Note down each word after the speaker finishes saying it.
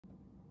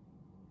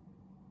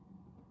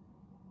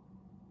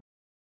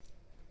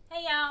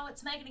Hey y'all,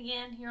 it's Megan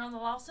again here on the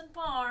Lawson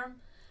Farm.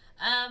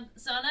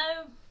 So I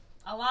know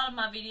a lot of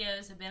my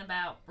videos have been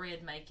about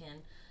bread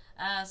making.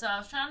 So I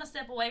was trying to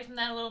step away from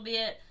that a little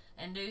bit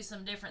and do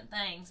some different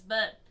things.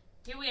 But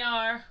here we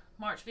are,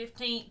 March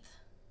 15th,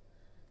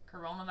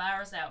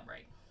 coronavirus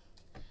outbreak.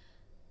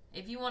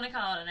 If you want to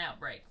call it an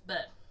outbreak,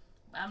 but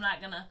I'm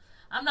not gonna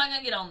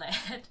get on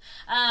that.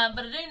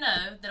 But I do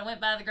know that I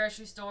went by the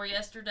grocery store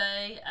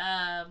yesterday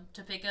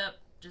to pick up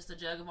just a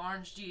jug of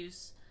orange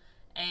juice,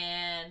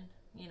 and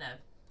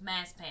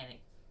mass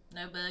panic.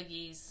 No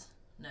buggies,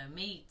 no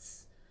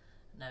meats,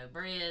 no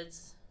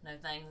breads, no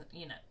things,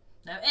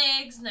 no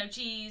eggs, no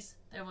cheese.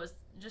 There was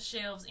just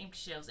shelves, empty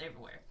shelves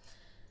everywhere.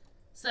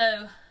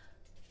 So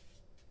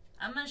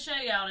I'm gonna show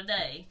y'all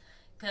today,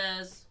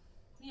 cause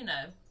who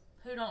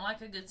don't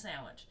like a good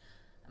sandwich?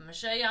 I'm gonna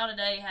show y'all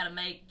today how to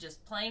make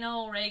just plain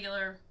old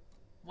regular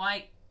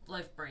white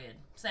loaf bread,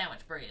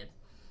 sandwich bread.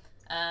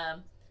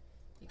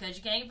 Because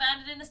you can't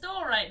find it in the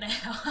store right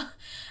now.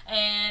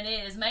 And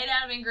it is made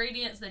out of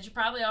ingredients that you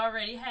probably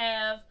already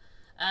have.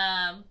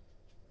 And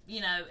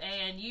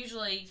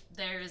usually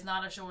there is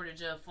not a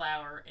shortage of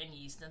flour and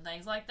yeast and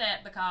things like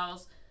that,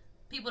 because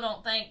people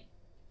don't think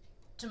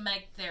to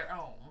make their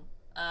own,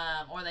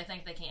 or they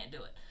think they can't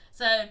do it.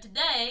 So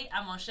today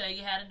I'm going to show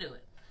you how to do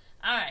it.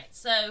 Alright,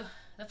 so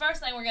the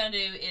first thing we're going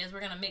to do is we're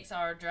going to mix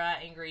our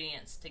dry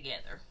ingredients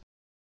together.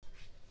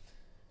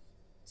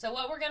 So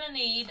what we're going to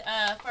need,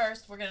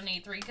 first we're going to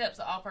need 3 cups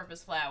of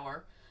all-purpose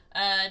flour.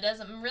 It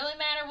doesn't really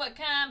matter what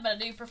kind, but I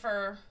do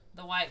prefer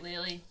the White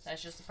Lily.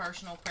 That's just a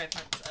personal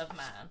preference of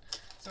mine.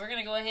 So we're going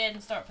to go ahead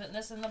and start putting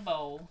this in the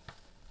bowl.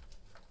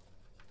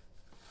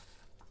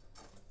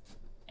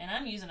 And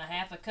I'm using a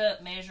 1/2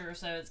 cup measure,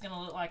 so it's going to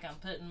look like I'm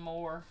putting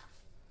more.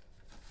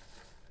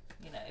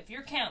 If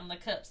you're counting the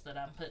cups that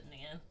I'm putting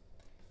in.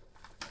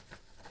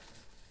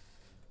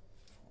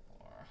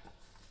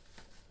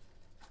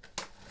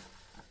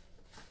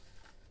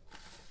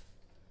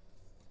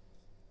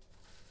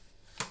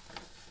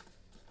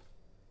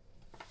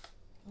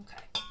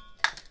 Okay.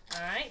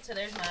 Alright, so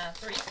there's my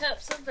 3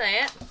 cups of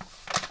that.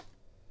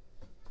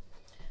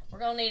 We're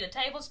going to need 1.5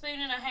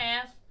 tablespoons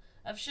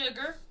of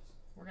sugar.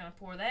 We're going to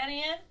pour that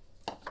in.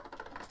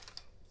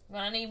 We're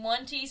going to need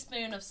 1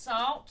 teaspoon of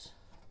salt.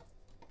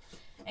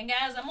 And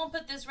guys, I'm going to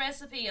put this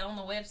recipe on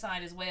the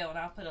website as well, and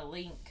I'll put a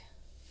link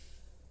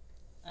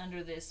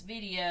under this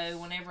video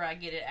whenever I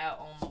get it out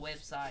on the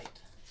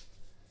website.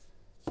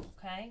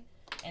 Okay?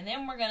 And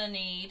then we're going to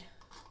need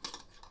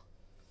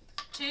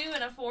 2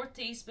 1/4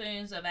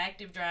 teaspoons of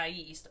active dry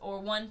yeast, or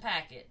 1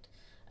 packet.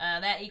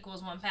 That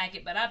equals 1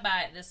 packet, but I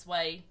buy it this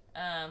way.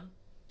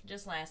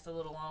 Just lasts a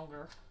little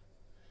longer.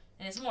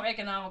 And it's more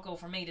economical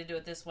for me to do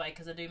it this way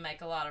because I do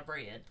make a lot of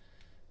bread.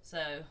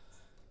 So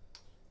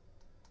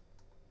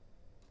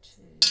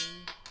 2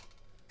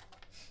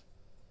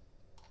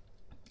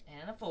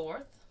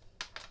 1/4.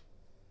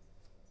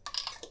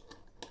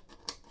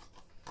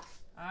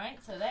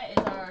 Alright, so that is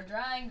our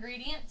dry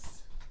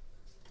ingredients.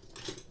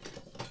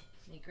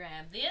 Let me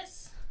grab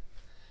this.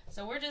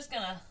 So we're just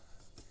going to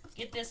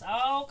get this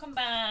all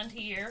combined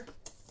here.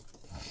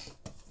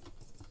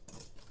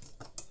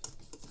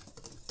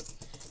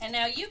 And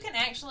now you can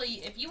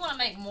actually, if you want to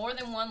make more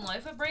than 1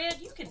 loaf of bread,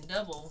 you can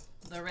double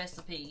the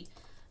recipe.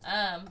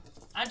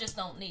 I just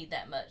don't need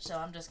that much, so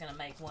I'm just going to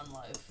make 1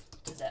 loaf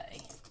today.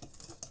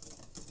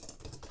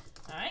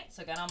 Alright,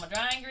 so got all my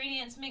dry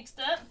ingredients mixed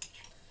up.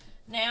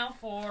 Now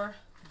for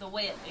the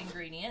wet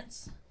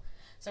ingredients.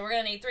 So we're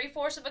going to need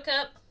 3/4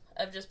 cup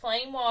of just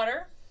plain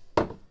water.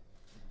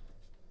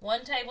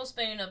 1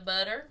 tablespoon of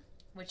butter,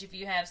 which if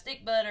you have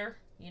stick butter,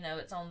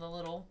 it's on the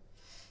little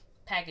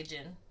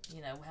packaging,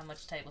 how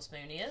much a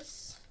tablespoon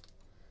is.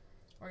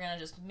 We're going to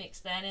just mix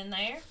that in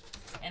there.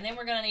 And then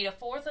we're going to need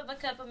 1/4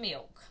 cup of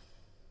milk.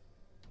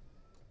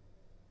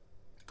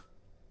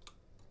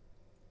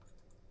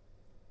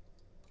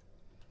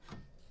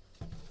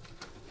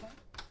 Okay.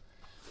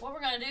 What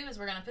we're going to do is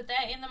we're going to put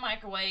that in the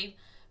microwave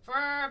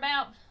for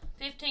about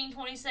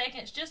 15-20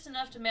 seconds, just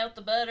enough to melt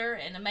the butter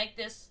and to make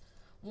this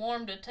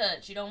warm to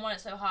touch. You don't want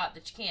it so hot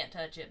that you can't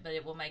touch it, but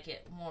it will make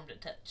it warm to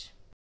touch.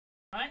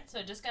 Alright,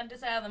 so just got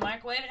this out of the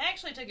microwave. It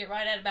actually took it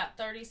right at about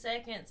 30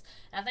 seconds.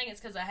 I think it's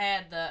because I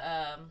had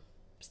the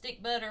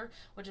stick butter,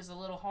 which is a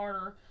little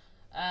harder.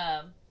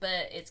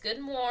 But it's good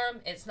and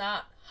warm. It's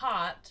not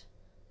hot,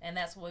 and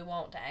that's what we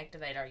want to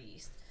activate our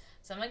yeast.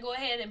 So I'm going to go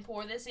ahead and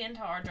pour this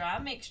into our dry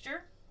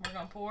mixture. We're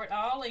going to pour it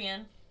all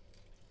in.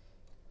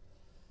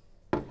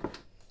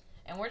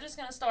 And we're just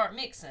going to start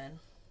mixing.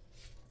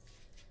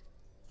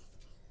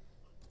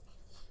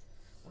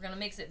 We're going to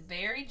mix it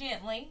very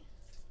gently,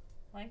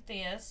 like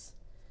this.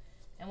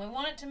 And we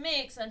want it to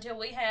mix until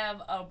we have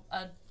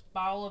a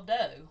ball of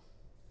dough.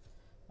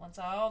 Once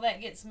all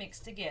that gets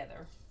mixed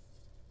together.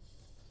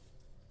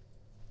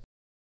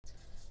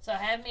 So I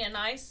have me a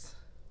nice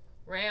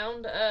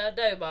round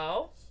dough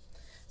ball.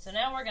 So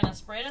now we're going to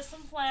spread us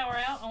some flour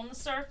out on the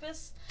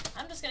surface.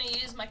 I'm just going to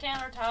use my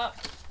countertop.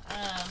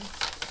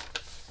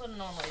 What I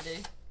normally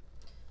do.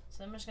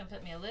 So I'm just going to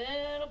put me a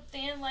little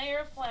thin layer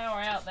of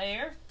flour out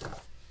there.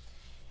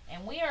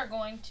 And we are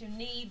going to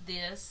knead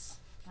this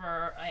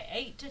for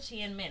 8 to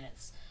 10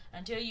 minutes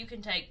until you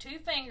can take 2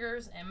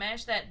 fingers and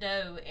mash that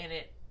dough and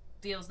it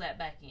fills that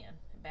back in.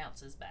 It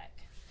bounces back.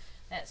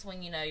 That's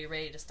when you know you're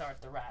ready to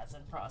start the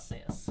rising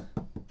process.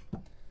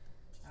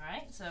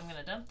 Alright, so I'm going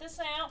to dump this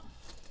out.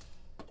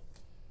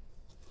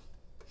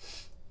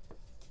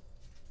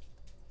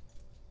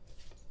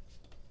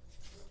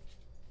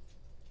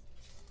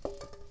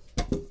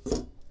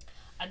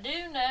 I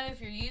do know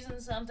if you're using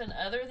something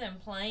other than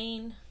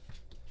plain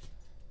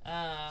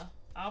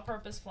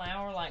all-purpose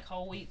flour like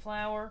whole wheat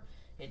flour,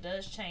 it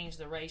does change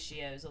the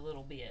ratios a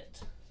little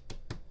bit,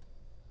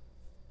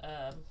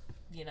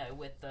 you know,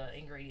 with the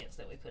ingredients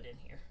that we put in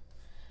here.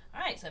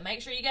 Alright, so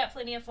make sure you got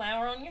plenty of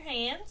flour on your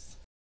hands.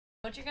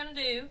 What you're going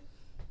to do,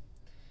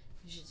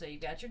 so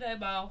you've got your dough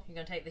ball, you're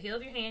going to take the heel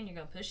of your hand, you're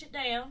going to push it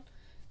down,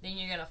 then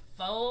you're going to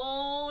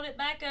fold it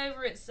back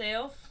over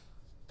itself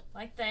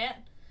like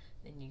that,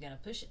 then you're going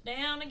to push it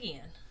down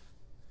again.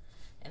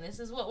 And this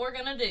is what we're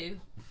going to do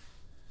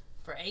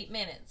for 8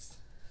 minutes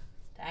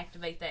to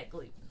activate that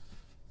gluten.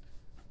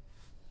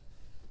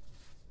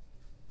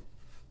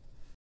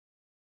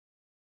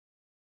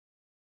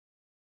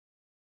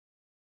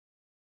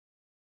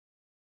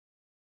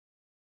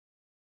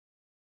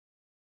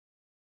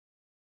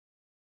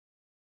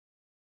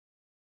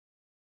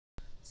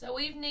 So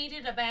we've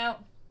kneaded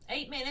about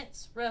 8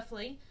 minutes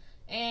roughly,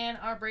 and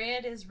our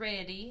bread is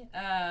ready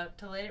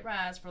to let it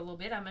rise for a little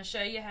bit. I'm going to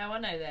show you how I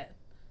know that.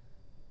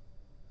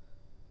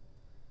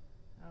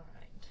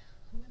 Alright,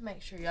 let me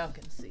make sure y'all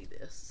can see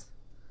this.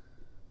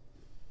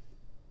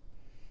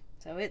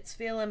 So it's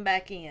filling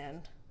back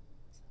in.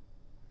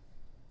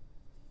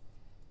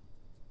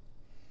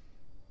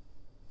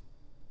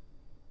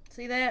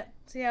 See that?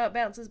 See how it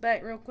bounces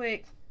back real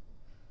quick?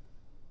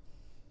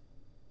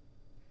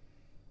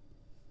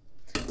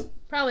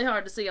 Probably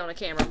hard to see on a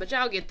camera, but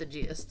y'all get the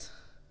gist.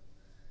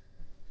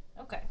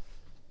 Okay.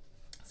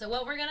 So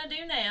what we're going to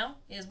do now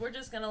is we're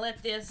just going to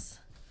let this,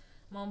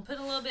 I'm going to put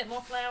a little bit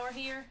more flour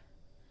here,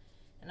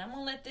 and I'm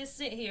going to let this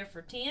sit here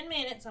for 10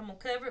 minutes. I'm going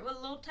to cover it with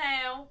a little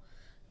towel,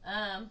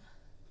 and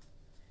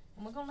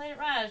we're going to let it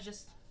rise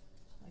just,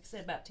 like I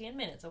said, about 10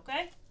 minutes,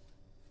 okay?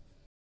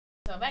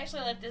 So I've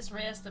actually let this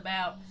rest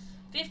about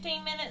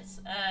 15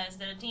 minutes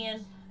instead of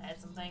 10. I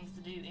had some things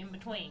to do in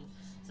between.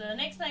 So the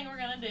next thing we're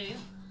going to do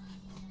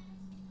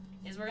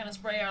is we're going to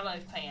spray our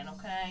loaf pan,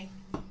 okay?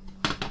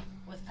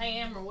 With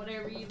Pam or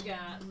whatever you've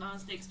got,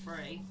 non-stick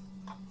spray.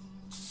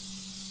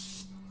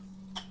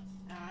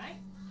 Alright.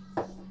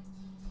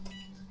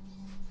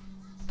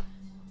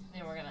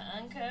 Then we're going to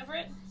uncover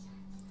it.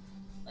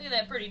 Look at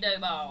that pretty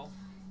dough ball.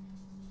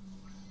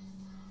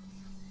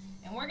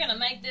 And we're going to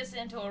make this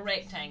into a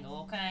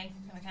rectangle, okay?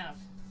 I'm going to kind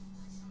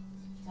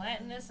of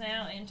flatten this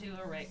out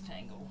into a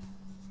rectangle.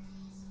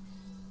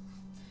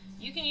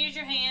 You can use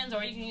your hands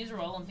or you can use a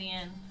rolling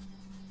pin.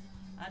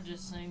 I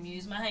just soon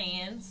use my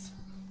hands.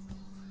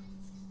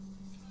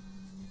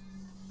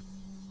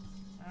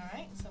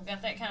 Alright, so I've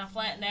got that kind of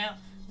flattened out.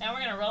 Now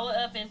we're going to roll it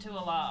up into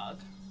a log.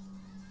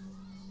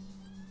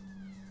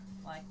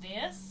 Like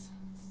this.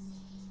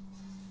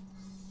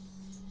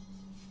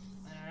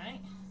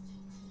 Alright.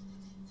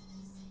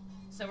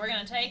 So we're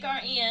going to take our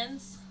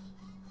ends.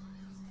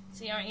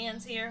 See our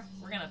ends here?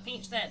 We're going to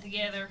pinch that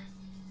together.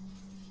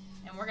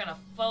 And we're going to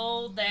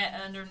fold that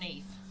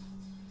underneath.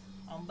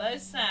 On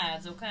both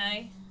sides,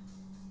 okay?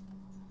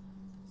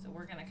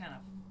 We're going to kind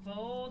of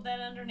fold that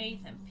underneath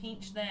and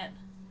pinch that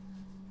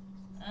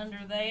under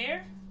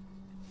there.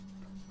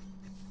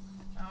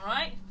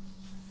 Alright.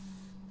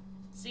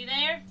 See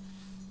there?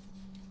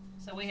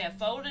 So we have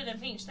folded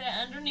and pinched that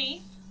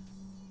underneath.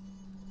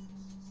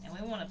 And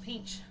we want to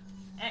pinch,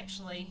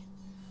 actually,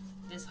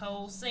 this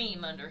whole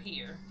seam under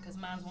here, because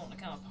mine's wanting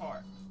to come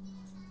apart.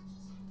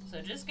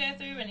 So just go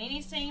through and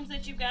any seams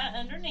that you've got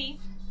underneath,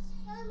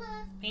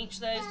 pinch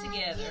those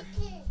together.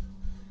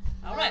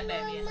 Alright,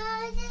 baby.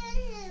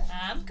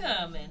 I'm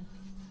coming.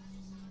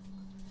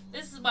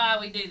 This is why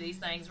we do these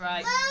things,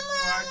 right?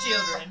 For our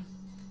children.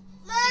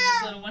 See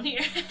this little one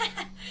here?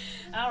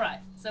 Alright,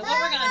 so what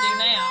we're going to do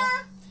now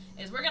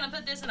is we're going to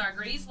put this in our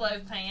greased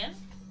loaf pan.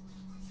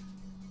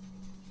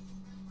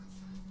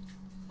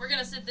 We're going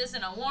to sit this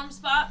in a warm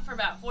spot for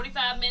about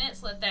 45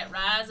 minutes, let that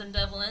rise and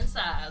double in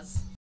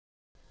size.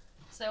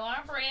 So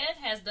our bread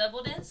has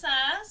doubled in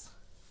size.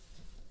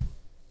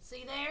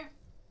 See there?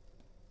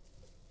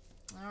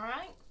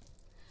 Alright.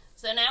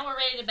 So now we're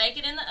ready to bake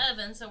it in the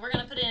oven. So we're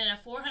going to put it in a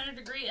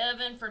 400-degree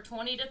oven for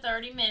 20 to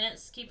 30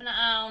 minutes. Keeping an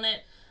eye on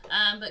it,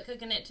 but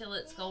cooking it till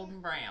it's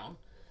golden brown.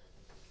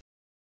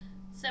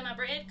 So my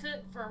bread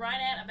cooked for right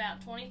at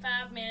about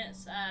 25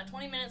 minutes.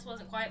 20 minutes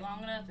wasn't quite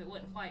long enough. It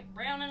wasn't quite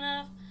brown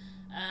enough.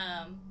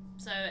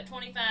 So at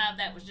 25,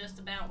 that was just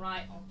about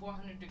right on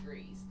 400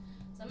 degrees.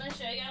 So I'm going to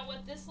show y'all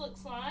what this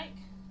looks like.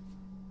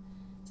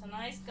 It's a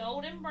nice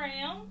golden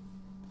brown.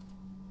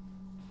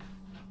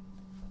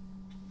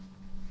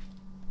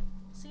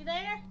 See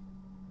there?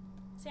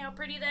 See how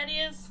pretty that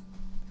is?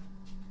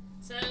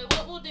 So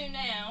what we'll do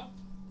now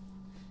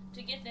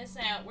to get this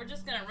out, we're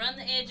just going to run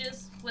the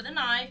edges with a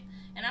knife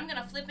And I'm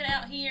going to flip it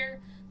out here.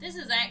 This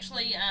is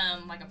actually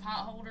like a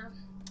pot holder.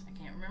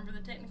 I can't remember the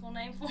technical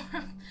name for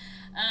it.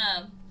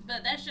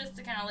 But that's just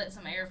to kind of let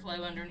some air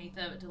flow underneath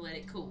of it to let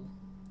it cool.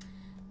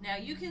 Now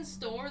you can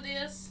store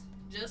this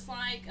just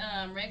like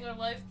regular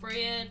loaf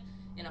bread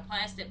in a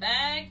plastic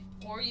bag,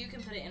 or you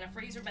can put it in a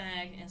freezer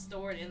bag and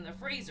store it in the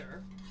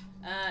freezer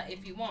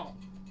if you want.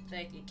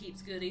 It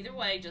keeps good either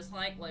way, just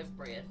like loaf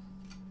bread.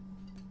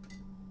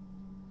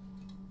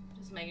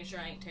 Just making sure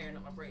I ain't tearing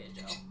up my bread,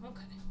 y'all.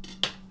 Okay.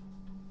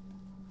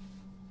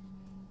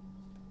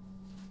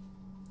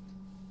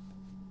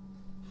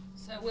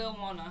 So we'll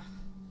want to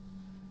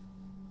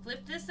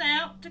flip this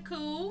out to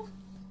cool.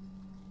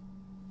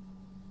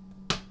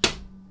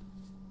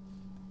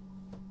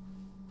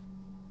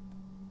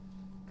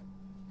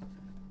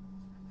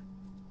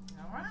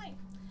 Alright,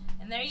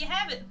 and there you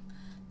have it.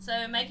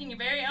 So making your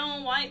very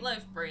own white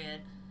loaf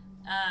bread.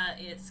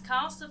 It's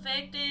cost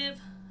effective.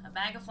 A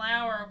bag of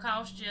flour will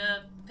cost you,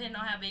 depending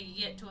on how big you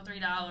get, $2 or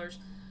 $3.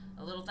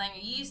 A little thing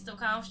of yeast will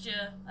cost you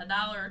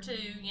 $1 or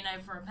 $2, you know,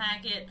 for a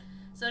packet.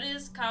 So it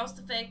is cost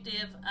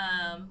effective,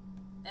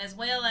 as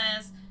well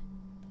as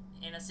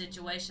in a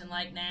situation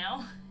like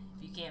now,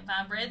 if you can't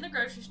find bread in the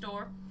grocery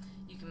store,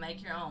 you can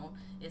make your own.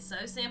 It's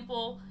so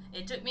simple.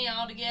 It took me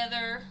all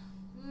together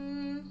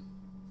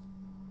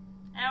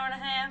hour and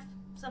a half,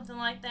 something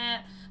like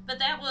that. But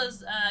that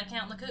was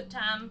counting the cook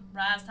time,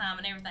 rise time,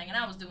 and everything, and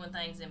I was doing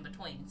things in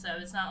between. So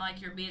it's not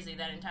like you're busy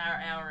that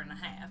entire hour and a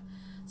half.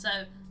 So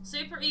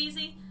super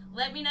easy.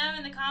 Let me know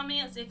in the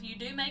comments if you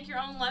do make your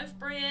own loaf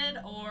bread,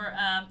 or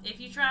if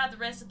you tried the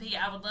recipe.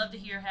 I would love to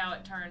hear how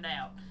it turned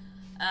out.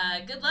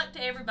 Good luck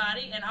to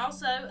everybody, and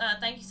also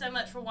thank you so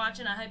much for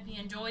watching. I hope you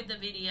enjoyed the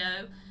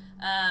video.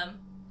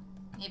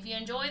 If you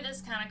enjoy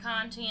this kind of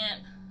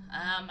content,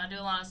 I do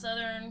a lot of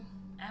Southern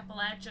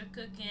Appalachia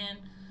cooking,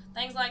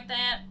 things like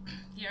that.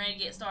 Getting ready to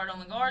get started on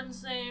the garden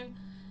soon,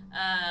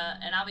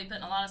 and I'll be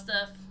putting a lot of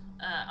stuff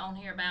on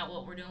here about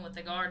what we're doing with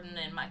the garden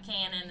and my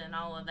canning and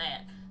all of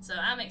that. So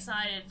I'm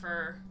excited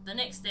for the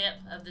next step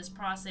of this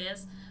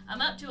process. I'm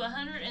up to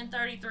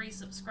 133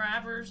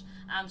 subscribers.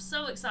 I'm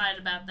so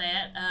excited about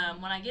that.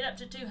 When I get up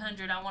to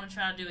 200, I want to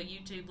try to do a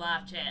YouTube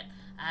live chat.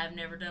 I have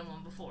never done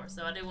one before,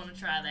 so I do want to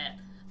try that.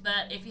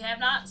 But if you have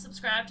not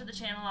subscribed to the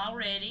channel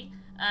already,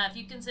 if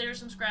you consider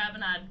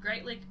subscribing, I'd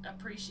greatly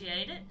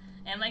appreciate it.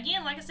 And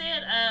again, like I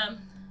said,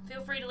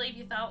 feel free to leave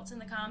your thoughts in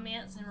the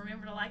comments, and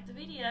remember to like the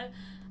video.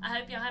 I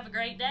hope y'all have a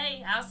great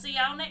day. I'll see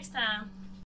y'all next time.